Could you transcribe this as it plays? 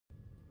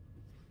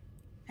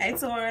Hey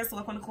Taurus,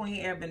 welcome to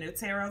Queen Airbender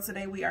Tarot.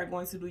 Today we are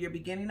going to do your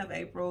beginning of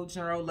April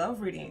general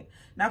love reading.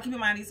 Now keep in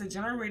mind these are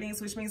general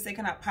readings, which means they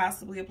cannot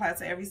possibly apply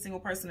to every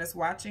single person that's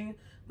watching.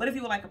 But if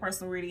you would like a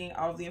personal reading,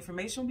 all of the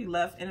information will be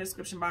left in the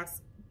description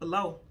box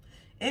below.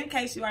 In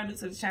case you are new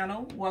to the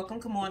channel, welcome,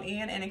 come on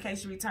in. And in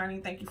case you're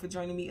returning, thank you for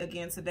joining me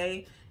again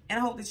today. And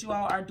I hope that you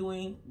all are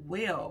doing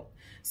well.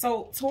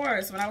 So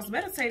Taurus, when I was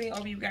meditating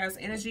over you guys'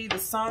 energy, the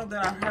song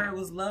that I heard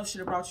was Love Should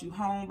Have Brought You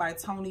Home by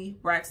Toni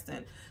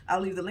Braxton.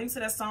 I'll leave the link to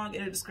that song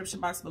in the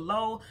description box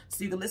below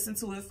so you can listen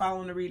to it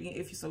following the reading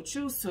if you so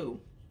choose to.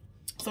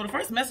 So the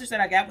first message that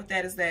I got with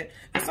that is that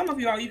for some of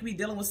you all, you could be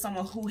dealing with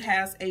someone who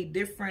has a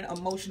different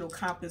emotional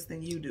compass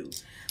than you do.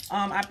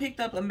 I picked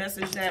up a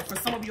message that for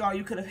some of you all,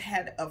 you could have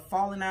had a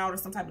falling out or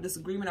some type of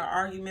disagreement or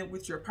argument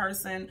with your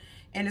person.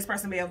 And this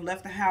person may have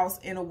left the house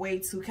in a way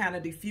to kind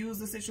of diffuse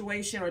the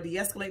situation or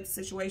de-escalate the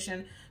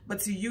situation.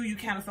 But to you, you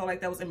kind of felt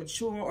like that was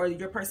immature, or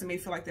your person may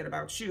feel like that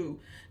about you.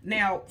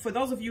 Now, for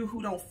those of you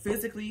who don't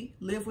physically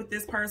live with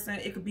this person,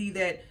 it could be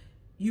that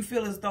you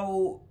feel as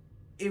though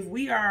if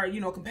we are,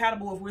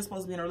 compatible, if we're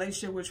supposed to be in a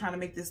relationship, we're trying to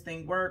make this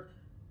thing work,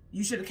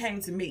 you should have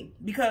came to me.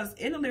 Because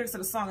in the lyrics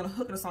of the song, in the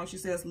hook of the song, she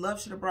says, love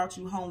should have brought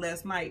you home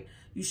last night.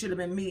 You should have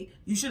been me.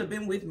 You should have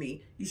been with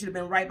me. You should have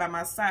been right by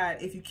my side.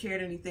 If you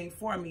cared anything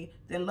for me,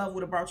 then love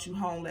would have brought you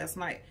home last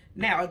night.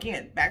 Now,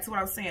 again, back to what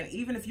I was saying,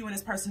 even if you and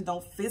this person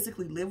don't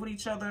physically live with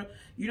each other,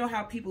 you know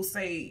how people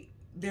say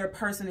their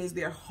person is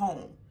their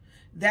home.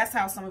 That's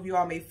how some of you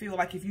all may feel.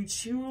 Like if you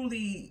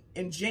truly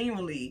and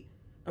genuinely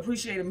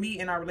appreciated me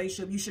in our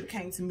relationship, you should have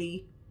came to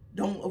me.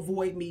 Don't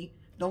avoid me.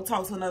 Don't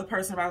talk to another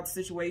person about the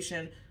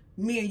situation.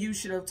 Me and you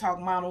should have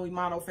talked mano a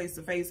mano, face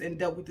to face, and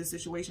dealt with the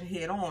situation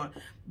head on.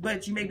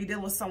 But you may be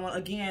dealing with someone,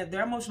 again,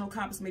 their emotional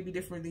compass may be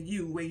different than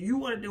you. Where you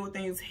want to deal with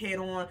things head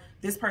on,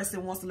 this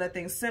person wants to let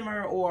things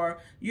simmer, or,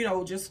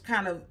 just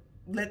kind of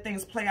let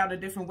things play out a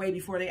different way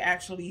before they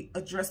actually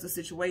address the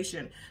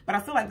situation. But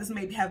I feel like this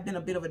may have been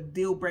a bit of a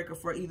deal breaker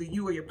for either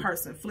you or your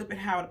person. Flip it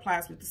how it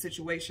applies with the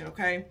situation,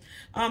 okay?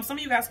 Some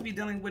of you guys could be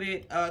dealing with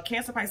it.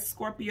 Cancer, Pisces,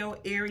 Scorpio,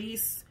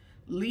 Aries,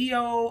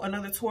 Leo,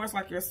 another Taurus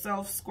like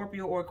yourself,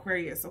 Scorpio or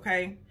Aquarius,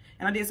 okay?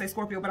 And I did say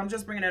Scorpio, but I'm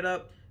just bringing that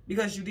up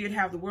because you did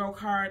have the World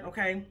card,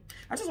 okay?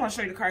 I just want to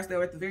show you the cards that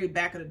were at the very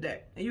back of the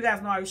deck. And you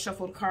guys know I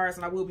shuffle the cards,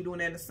 and I will be doing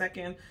that in a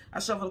second. I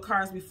shuffle the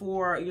cards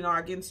before,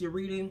 I get into your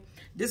reading.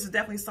 This is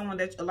definitely someone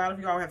that a lot of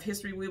you all have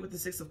history with the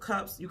Six of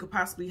Cups. You could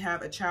possibly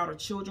have a child or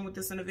children with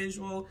this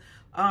individual.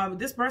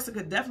 This person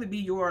could definitely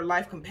be your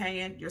life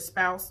companion, your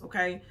spouse,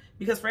 okay?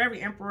 Because for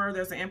every emperor,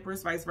 there's an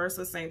empress, vice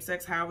versa, same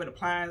sex, however it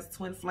applies.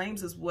 Twin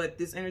flames is what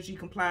this energy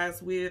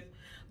complies with.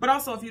 But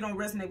also, if you don't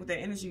resonate with that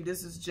energy,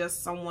 this is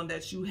just someone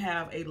that you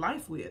have a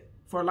life with.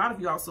 For a lot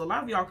of y'all, so a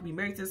lot of y'all could be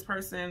married to this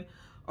person,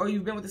 or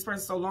you've been with this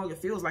person so long it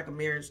feels like a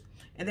marriage.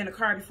 And then the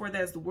card before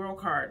that is the World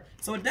card.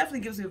 So it definitely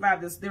gives you a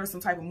vibe that there's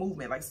some type of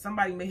movement. Like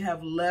somebody may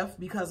have left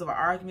because of an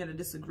argument or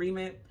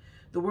disagreement.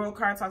 The World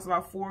card talks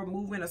about forward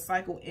movement, a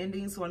cycle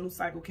ending, so a new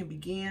cycle can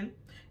begin.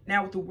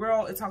 Now with the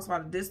World, it talks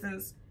about a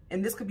distance,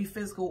 and this could be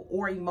physical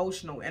or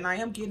emotional. And I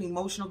am getting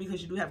emotional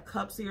because you do have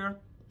cups here,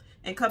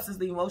 and cups is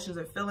the emotions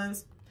and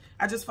feelings.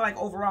 I just feel like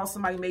overall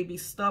somebody may be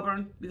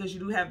stubborn because you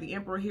do have the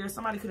Emperor here.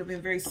 Somebody could have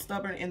been very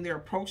stubborn in their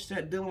approach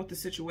to dealing with the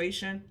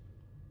situation.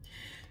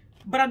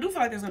 But I do feel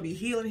like there's going to be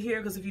healing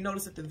here because if you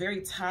notice at the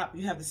very top,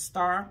 you have the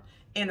Star.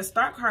 And the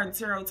Star card in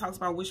Tarot talks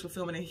about wish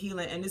fulfillment and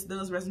healing. And this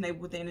does resonate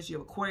with the energy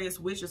of Aquarius,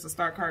 which is a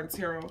Star card in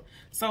Tarot.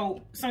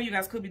 So some of you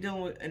guys could be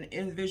dealing with an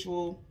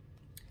individual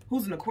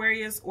who's an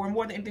Aquarius. Or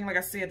more than anything, like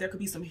I said, there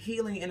could be some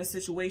healing in a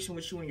situation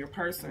with you and your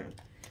person.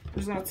 I'm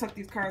just going to tuck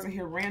these cards in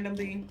here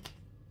randomly.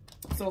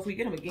 So if we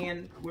get them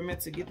again, we're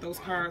meant to get those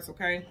cards,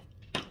 okay?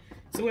 So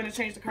we're going to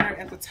change the card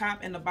at the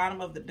top and the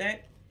bottom of the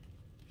deck.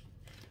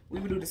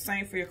 We will do the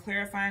same for your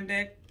clarifying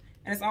deck.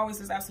 And as always,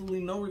 there's absolutely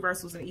no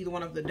reversals in either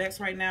one of the decks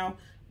right now.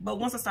 But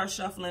once I start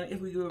shuffling,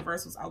 if we do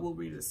reversals, I will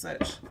read it as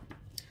such.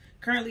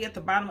 Currently at the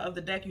bottom of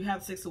the deck, you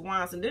have Six of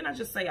Wands. And then I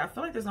just say, I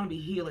feel like there's going to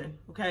be healing,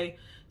 okay?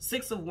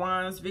 Six of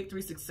Wands,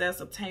 victory, success,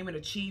 obtainment,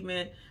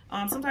 achievement,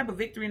 some type of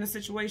victory in the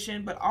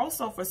situation. But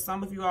also for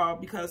some of you all,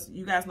 because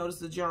you guys know this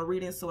is a general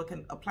reading, so it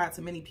can apply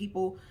to many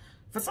people.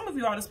 For some of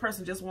you all, this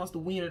person just wants to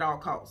win at all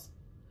costs.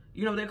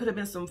 There could have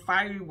been some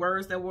fiery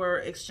words that were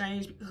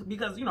exchanged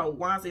because,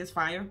 Wands is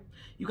fire.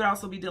 You could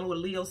also be dealing with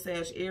Leo,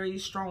 Sag,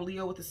 Aries, strong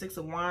Leo with the Six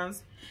of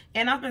Wands.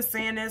 And I've been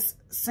saying this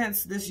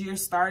since this year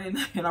started,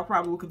 and I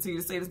probably will continue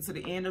to say this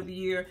until the end of the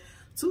year.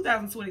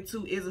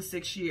 2022 is a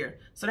 6th year.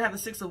 So to have the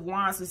Six of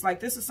Wands, it's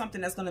like this is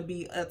something that's going to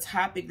be a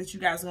topic that you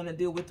guys are going to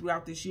deal with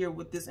throughout this year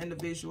with this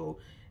individual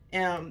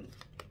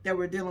that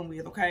we're dealing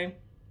with, okay?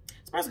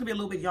 This person could be a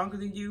little bit younger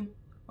than you,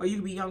 or you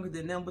could be younger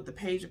than them with the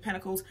Page of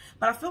Pentacles.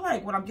 But I feel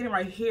like what I'm getting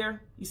right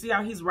here, you see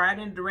how he's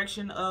riding in the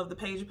direction of the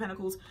Page of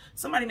Pentacles?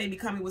 Somebody may be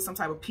coming with some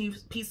type of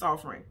peace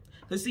offering.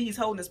 Because see, he's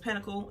holding his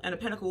pentacle, and the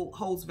pentacle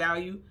holds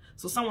value.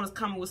 So someone is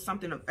coming with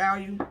something of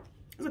value.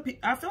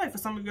 I feel like for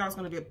some of y'all, it's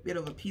going to be a bit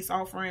of a peace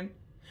offering.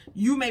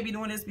 You may be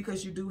doing this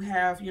because you do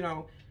have,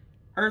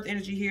 Earth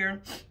energy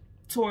here.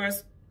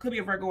 Taurus, could be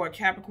a Virgo or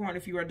Capricorn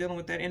if you are dealing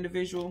with that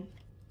individual.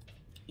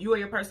 You or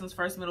your person's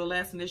first, middle,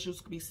 last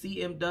initials could be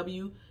C, M,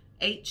 W,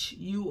 H,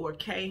 U, or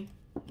K.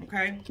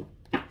 Okay.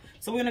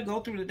 So we're going to go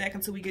through the deck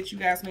until we get you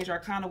guys Major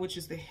Arcana, which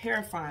is the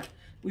Hierophant.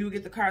 We will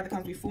get the card that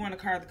comes before and the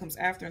card that comes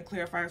after and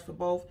clarifies for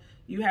both.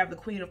 You have the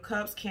Queen of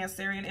Cups,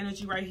 Cancerian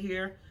energy right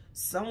here.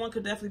 Someone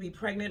could definitely be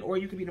pregnant, or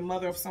you could be the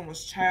mother of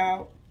someone's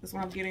child. That's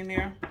what I'm getting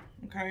there.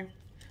 Okay.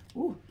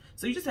 Ooh.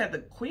 So you just had the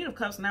Queen of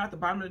Cups. Now at the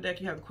bottom of the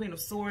deck, you have the Queen of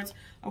Swords.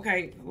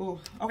 Okay. Ooh.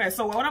 Okay.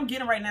 So what I'm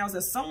getting right now is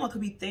that someone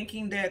could be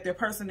thinking that their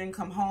person didn't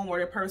come home, or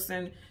their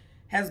person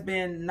has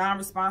been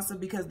non-responsive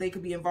because they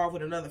could be involved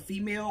with another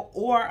female.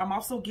 Or I'm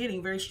also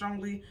getting very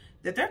strongly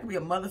that there could be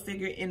a mother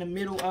figure in the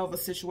middle of a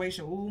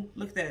situation. Ooh,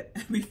 look at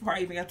that. Before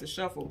I even got to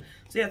shuffle.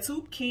 So yeah,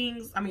 two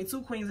queens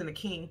and a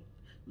king.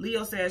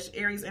 Leo /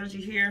 Aries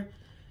energy here.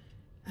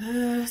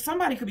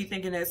 Somebody could be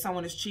thinking that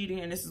someone is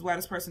cheating and this is why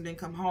this person didn't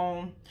come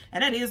home.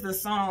 And that is the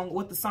song,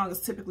 what the song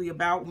is typically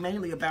about,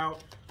 mainly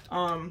about.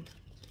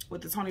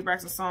 With the Toni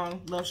Braxton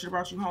song, Love Should Have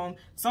Brought You Home.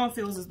 Someone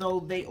feels as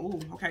though they, ooh,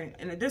 okay.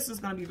 And this is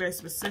going to be very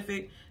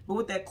specific. But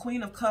with that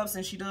Queen of Cups,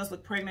 and she does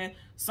look pregnant,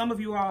 some of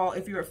you all,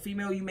 if you're a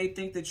female, you may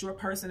think that your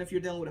person, if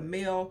you're dealing with a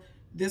male,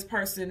 this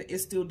person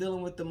is still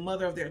dealing with the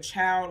mother of their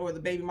child or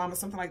the baby mama,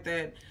 something like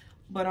that.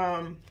 But,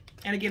 and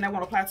again, that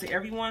won't apply to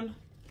everyone.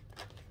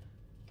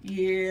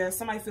 Yeah,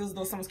 somebody feels as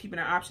though someone's keeping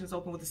their options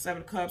open with the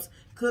 7 of Cups.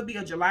 Could be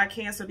a July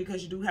Cancer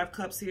because you do have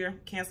cups here.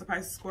 Cancer,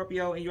 Pisces,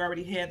 Scorpio, and you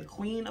already had the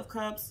Queen of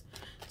Cups.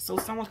 So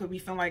someone could be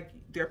feeling like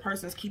their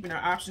person is keeping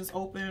their options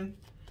open.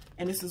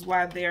 And this is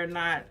why they're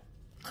not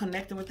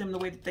connecting with them the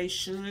way that they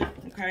should.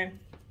 Okay.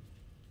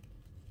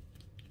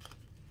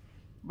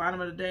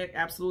 Bottom of the deck,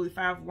 absolutely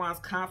 5 of Wands,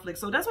 conflict.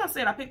 So that's what I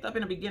said. I picked up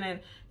in the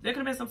beginning. There could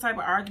have been some type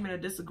of argument or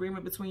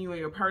disagreement between you and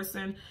your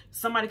person.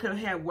 Somebody could have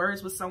had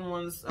words with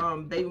someone's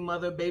baby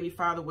mother, baby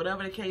father,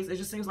 whatever the case. It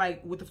just seems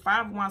like with the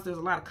 5 of Wands, there's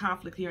a lot of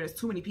conflict here. There's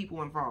too many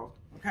people involved.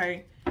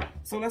 Okay.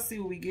 So let's see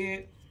what we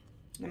get.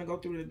 I'm going to go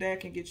through the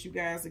deck and get you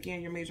guys,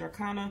 again, your Major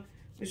Arcana,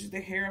 which is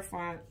the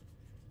Hierophant.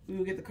 We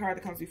will get the card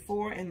that comes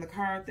before and the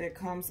card that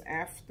comes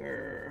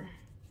after.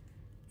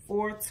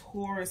 For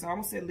Taurus, I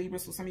almost said Libra,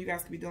 so some of you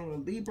guys could be dealing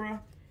with a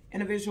Libra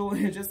individual.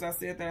 And just I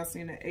said that, I've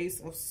seen the Ace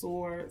of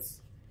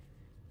Swords.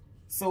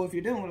 So if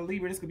you're dealing with a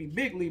Libra, this could be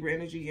big Libra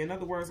energy. In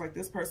other words, like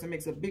this person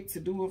makes a big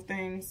to-do of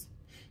things.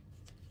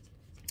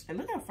 And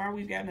look how far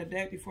we've gotten the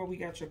deck before we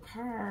got your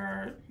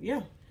card.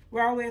 Yeah,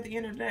 we're all the way at the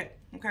end of the deck.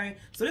 Okay,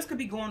 so this could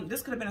be going,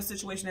 this could have been a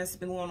situation that's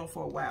been going on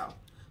for a while.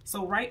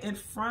 So right in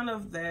front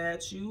of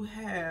that, you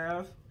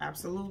have,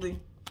 absolutely,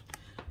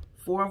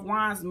 4 of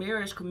Wands,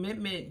 marriage,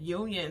 commitment,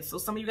 union. So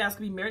some of you guys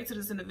could be married to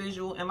this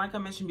individual. And like I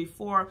mentioned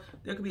before,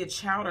 there could be a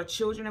child or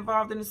children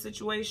involved in the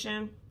situation.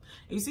 And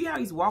you see how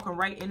he's walking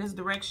right in this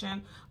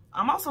direction.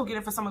 I'm also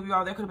getting for some of you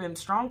all, there could have been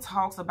strong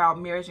talks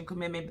about marriage and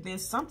commitment, but then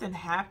something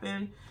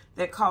happened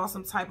that caused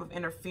some type of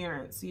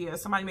interference. Yeah,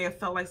 somebody may have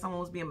felt like someone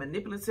was being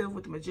manipulative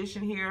with the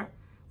Magician here.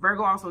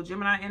 Virgo, also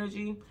Gemini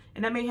energy.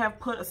 And that may have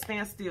put a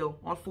standstill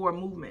on forward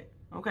movement.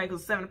 Okay,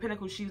 because 7 of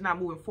Pentacles, she's not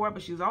moving forward,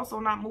 but she's also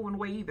not moving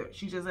away either.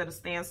 She's just at a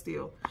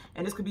standstill.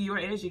 And this could be your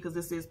energy because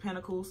this is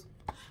Pentacles.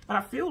 But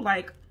I feel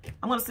like,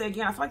 I'm going to say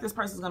again, I feel like this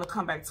person is going to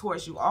come back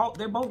towards you.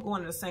 They're both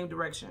going in the same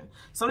direction.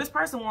 So this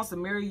person wants to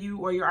marry you,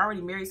 or you're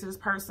already married to this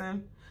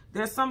person.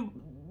 There's some,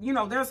 you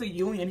know, there's a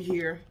union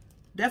here.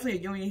 Definitely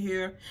a union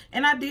here.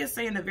 And I did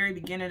say in the very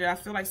beginning that I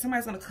feel like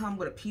somebody's going to come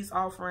with a peace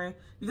offering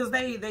because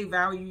they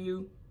value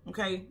you.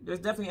 Okay, there's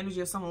definitely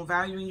energy of someone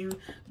valuing you,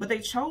 but they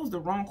chose the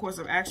wrong course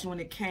of action when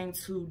it came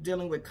to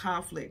dealing with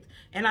conflict.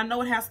 And I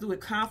know it has to do with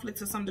conflict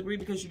to some degree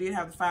because you did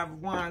have the 5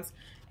 of Wands,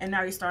 and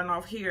now you're starting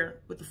off here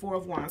with the 4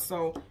 of Wands.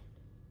 So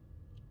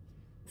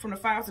from the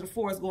 5 to the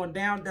 4 is going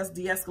down. That's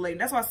de-escalating.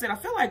 That's why I said I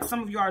feel like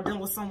some of you are dealing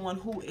with someone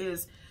who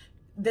is,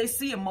 they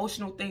see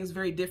emotional things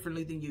very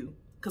differently than you.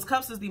 Because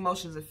Cups is the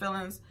emotions and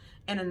feelings.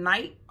 And a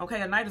Knight,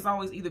 okay, a Knight is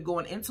always either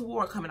going into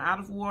war or coming out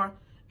of war.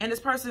 And this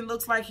person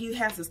looks like he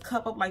has his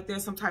cup up like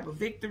there's some type of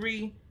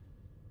victory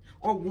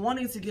or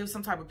wanting to give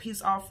some type of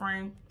peace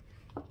offering.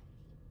 And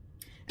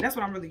that's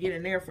what I'm really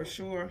getting there for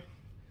sure.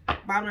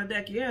 Bottom of the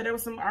deck, yeah, there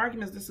was some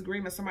arguments,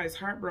 disagreements. Somebody's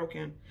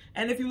heartbroken.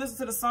 And if you listen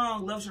to the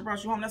song, Love Should Have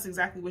Brought You Home, that's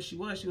exactly what she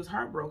was. She was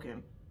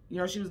heartbroken. You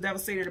know, she was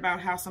devastated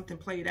about how something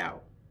played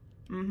out.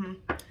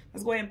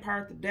 Let's go ahead and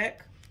part the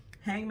deck.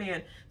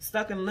 Hangman,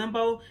 stuck in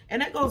limbo.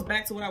 And that goes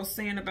back to what I was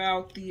saying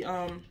about the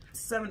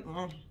 7...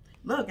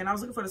 Look, and I was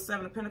looking for the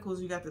 7 of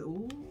Pentacles. You got the,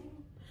 ooh,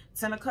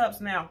 10 of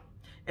Cups. Now,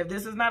 if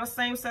this is not a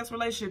same-sex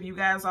relationship, you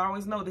guys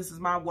always know this is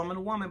my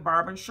woman-to-woman,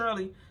 Barbara and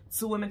Shirley.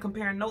 2 women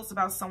comparing notes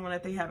about someone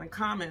that they have in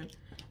common.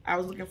 I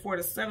was looking for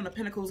the 7 of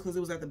Pentacles because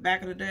it was at the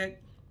back of the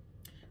deck.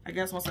 I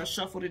guess once I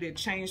shuffled it, it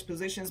changed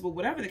positions. But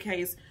whatever the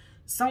case,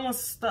 someone's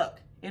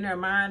stuck in their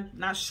mind,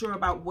 not sure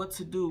about what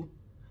to do.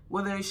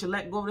 Whether they should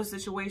let go of the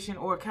situation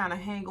or kind of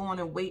hang on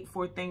and wait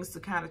for things to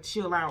kind of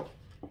chill out.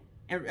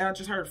 And I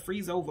just heard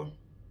freeze over.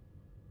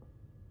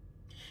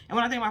 And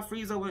when I think about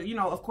freeze over, you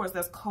know, of course,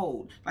 that's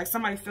cold. Like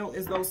somebody felt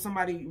as though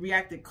somebody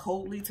reacted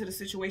coldly to the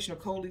situation or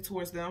coldly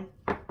towards them.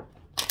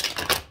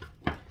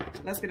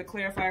 Let's get a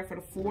clarifier for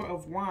the 4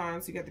 of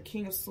Wands. You got the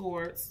King of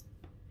Swords.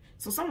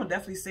 So someone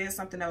definitely said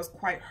something that was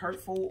quite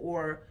hurtful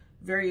or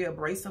very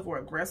abrasive or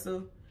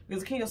aggressive.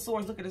 Because the King of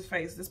Swords, look at his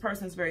face. This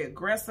person is very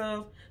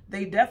aggressive.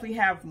 They definitely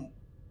have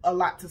a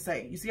lot to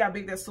say. You see how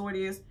big that sword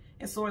is?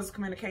 And swords is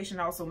communication,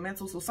 also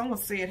mental. So someone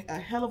said a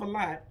hell of a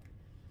lot.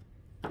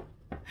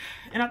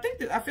 And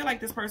I feel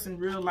like this person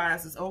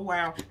realizes, oh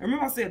wow.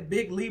 Remember I said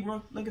big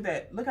Libra? Look at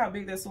that. Look how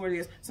big that sword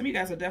is. Some of you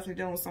guys are definitely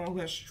dealing with someone who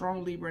has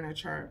strong Libra in their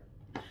chart.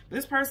 But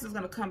this person is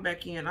going to come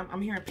back in.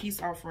 I'm hearing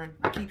peace offering.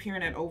 I keep hearing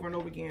that over and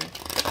over again.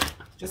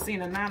 Just seeing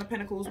the Nine of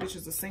Pentacles, which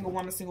is a single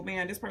woman, single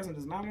man. This person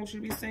does not want you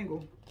to be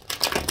single.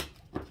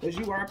 Because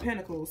you are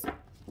Pentacles.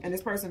 And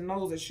this person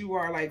knows that you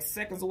are like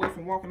seconds away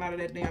from walking out of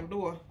that damn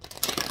door.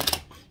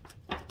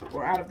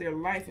 Or out of their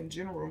life in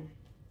general.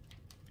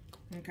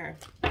 Okay.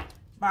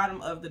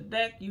 Bottom of the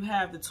deck, you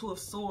have the Two of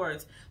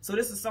Swords. So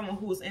this is someone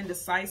who is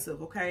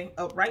indecisive, okay?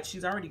 Upright,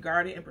 she's already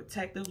guarded and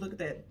protective. Look at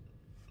that.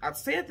 I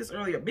said this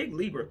earlier, big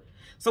Libra.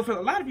 So for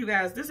a lot of you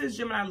guys, this is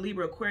Gemini,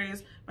 Libra,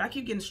 Aquarius, but I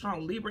keep getting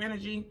strong Libra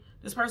energy.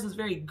 This person's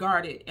very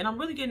guarded. And I'm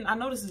really getting, I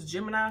know this is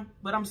Gemini,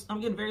 but I'm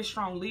getting very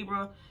strong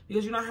Libra,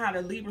 because you know how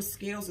the Libra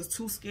scales is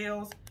 2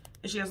 scales,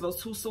 and she has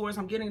those 2 swords.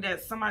 I'm getting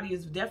that somebody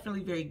is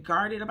definitely very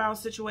guarded about a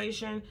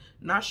situation,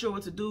 not sure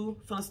what to do,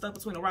 feeling stuck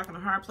between a rock and a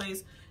hard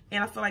place.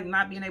 And I feel like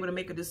not being able to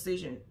make a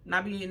decision,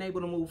 not being able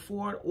to move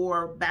forward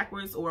or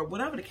backwards or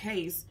whatever the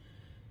case.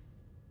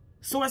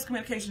 Swords,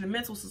 communication, and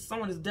mental. So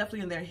someone is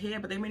definitely in their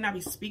head, but they may not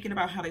be speaking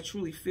about how they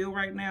truly feel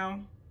right now.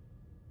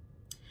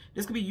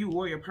 This could be you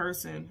or your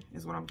person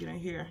is what I'm getting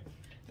here.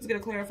 Let's get a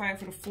clarifier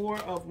for the Four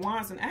of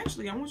Wands. And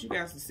actually, I want you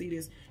guys to see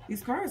this.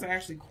 These cards are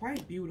actually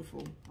quite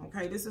beautiful.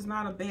 Okay, this is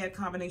not a bad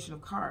combination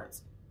of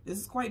cards. This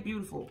is quite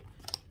beautiful.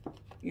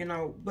 You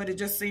know, but it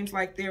just seems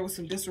like there was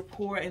some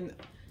disrapport. And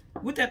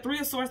with that Three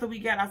of Swords that we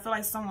got, I feel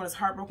like someone is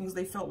heartbroken because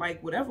they felt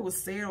like whatever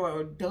was said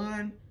or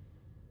done,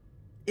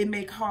 it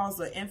may cause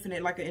an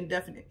infinite, like an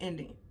indefinite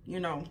ending, you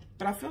know.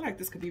 But I feel like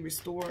this could be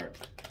restored.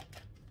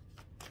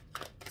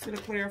 So the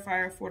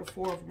clarifier for the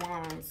Four of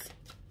Wands.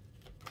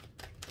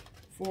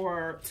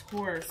 For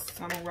Taurus,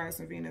 Sun, Moon,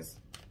 Rising, Venus.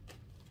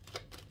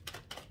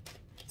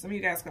 Some of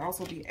you guys could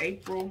also be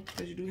April,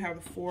 because you do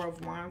have the Four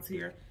of Wands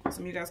here.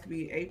 Some of you guys could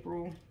be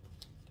April.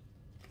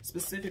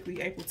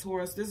 Specifically April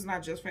Taurus. This is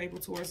not just for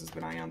April Tauruses,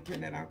 but I am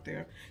putting that out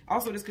there.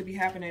 Also, this could be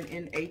happening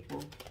in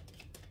April.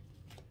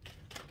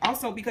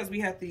 Also, because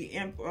we have the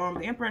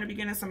Emperor in the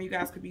beginning, some of you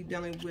guys could be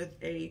dealing with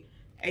a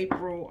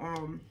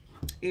April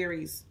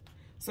Aries.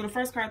 So the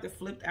first card that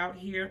flipped out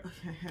here,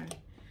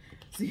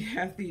 so you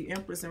have the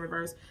Empress in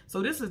reverse.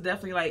 So this is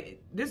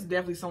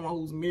definitely someone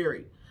who's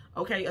married.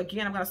 Okay,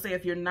 again, I'm going to say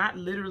if you're not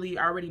literally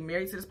already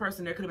married to this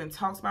person, there could have been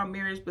talks about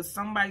marriage, but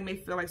somebody may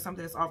feel like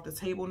something is off the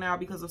table now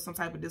because of some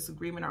type of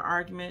disagreement or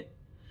argument.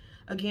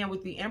 Again,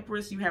 with the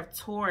Empress, you have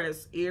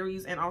Taurus,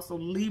 Aries, and also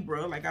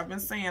Libra. Like I've been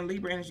saying,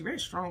 Libra energy, very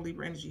strong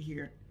Libra energy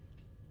here.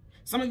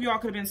 Some of y'all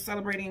could have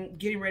been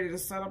getting ready to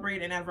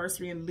celebrate an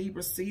anniversary in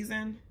Libra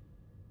season,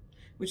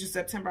 which is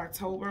September,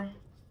 October.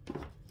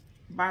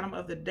 Bottom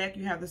of the deck,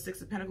 you have the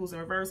Six of Pentacles in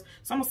reverse.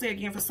 So I'm going to say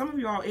again, for some of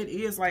y'all, it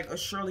is like a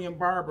Shirley and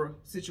Barbara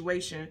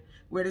situation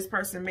where this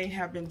person may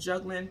have been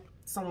juggling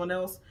someone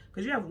else.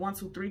 Because you have 1,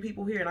 2, 3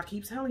 people here. And I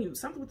keep telling you,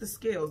 something with the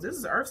scales. This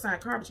is an earth sign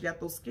card, but you got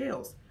those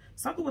scales.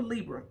 Something with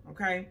Libra,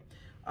 okay?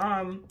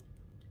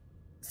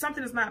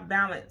 Something is not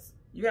balanced.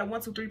 You got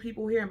 1, 2, 3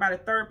 people here. And by the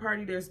third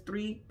party, there's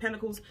 3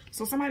 pentacles.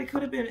 So somebody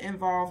could have been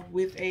involved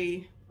with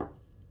a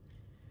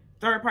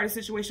third party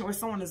situation where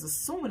someone is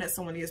assuming that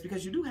someone is,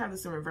 because you do have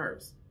this in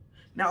reverse.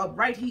 Now,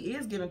 upright, he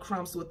is giving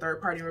crumbs to a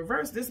third party in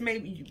reverse. This may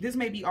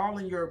be all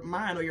in your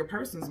mind or your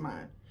person's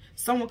mind.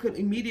 Someone could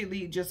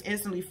immediately just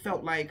instantly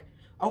felt like,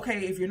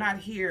 okay, if you're not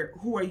here,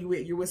 who are you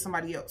with? You're with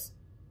somebody else.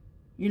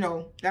 You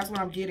know, that's what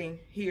I'm getting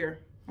here,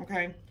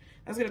 okay?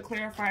 Let's get a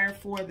clarifier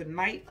for the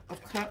Knight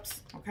of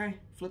Cups, okay?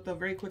 Flipped up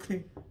very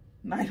quickly.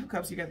 Knight of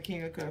Cups, you got the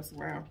King of Cups,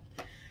 wow.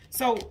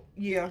 So,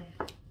 yeah.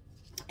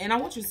 And I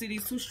want you to see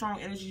these 2 strong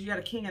energies. You got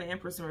a King and an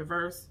Empress in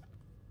reverse.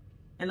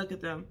 And look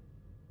at them.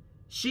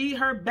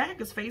 Her back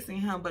is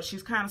facing him, but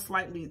she's kind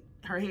of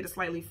her head is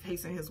slightly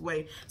facing his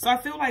way. So I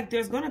feel like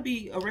there's going to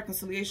be a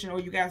reconciliation, or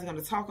you guys are going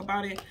to talk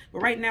about it.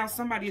 But right now,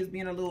 somebody is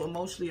being a little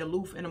emotionally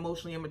aloof and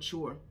emotionally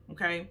immature,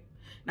 okay?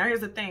 Now, here's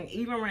the thing.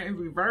 Even when in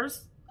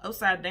reverse,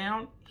 upside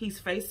down, he's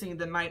facing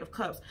the Knight of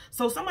Cups.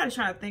 So somebody's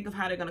trying to think of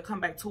how they're going to come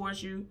back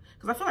towards you.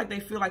 Because I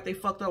feel like they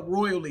fucked up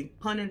royally.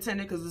 Pun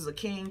intended, because this is a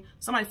king.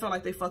 Somebody felt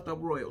like they fucked up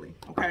royally,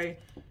 okay?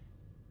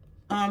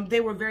 They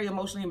were very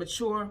emotionally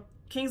immature.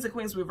 Kings and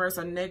Queens reverse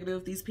are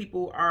negative. These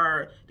people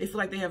they feel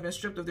like they have been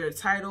stripped of their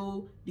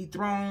title,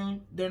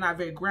 dethroned. They're not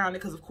very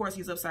grounded because, of course,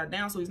 he's upside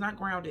down, so he's not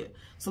grounded.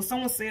 So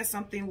someone said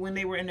something when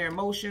they were in their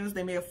emotions.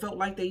 They may have felt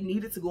like they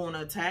needed to go on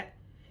an attack.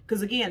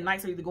 Because, again,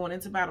 Knights are either going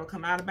into battle or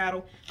come out of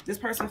battle. This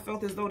person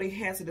felt as though they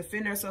had to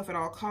defend themselves at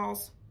all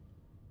costs.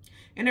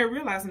 And they're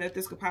realizing that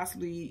this could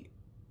possibly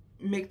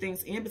make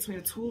things end between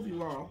the 2 of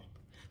you all.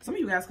 Some of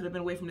you guys could have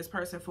been away from this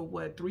person for,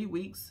 what, 3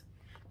 weeks?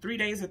 3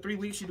 days or 3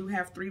 weeks. You do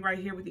have 3 right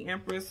here with the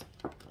Empress.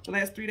 The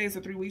last 3 days or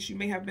 3 weeks, you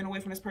may have been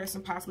away from this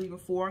person, possibly even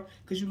 4,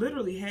 because you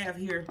literally have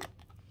here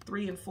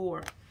 3 and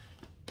 4.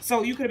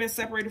 So you could have been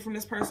separated from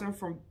this person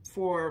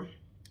for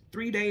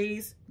 3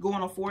 days,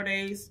 going on 4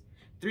 days,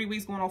 3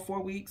 weeks, going on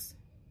 4 weeks,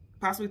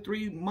 possibly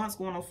 3 months,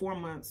 going on 4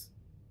 months.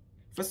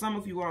 For some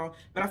of you all.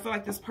 But I feel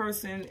like this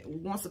person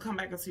wants to come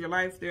back into your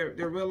life. They're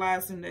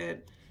realizing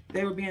that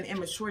they were being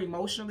immature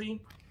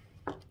emotionally.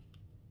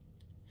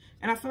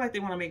 And I feel like they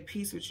want to make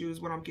peace with you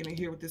is what I'm getting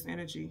here with this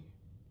energy.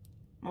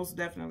 Most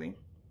definitely.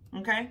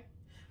 Okay?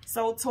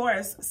 So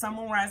Taurus, Sun,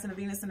 Moon, Rising, and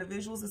Venus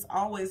individuals, as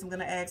always, I'm going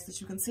to ask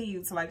that you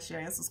continue to like, share,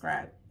 and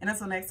subscribe. And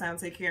until next time,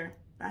 take care.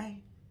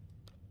 Bye.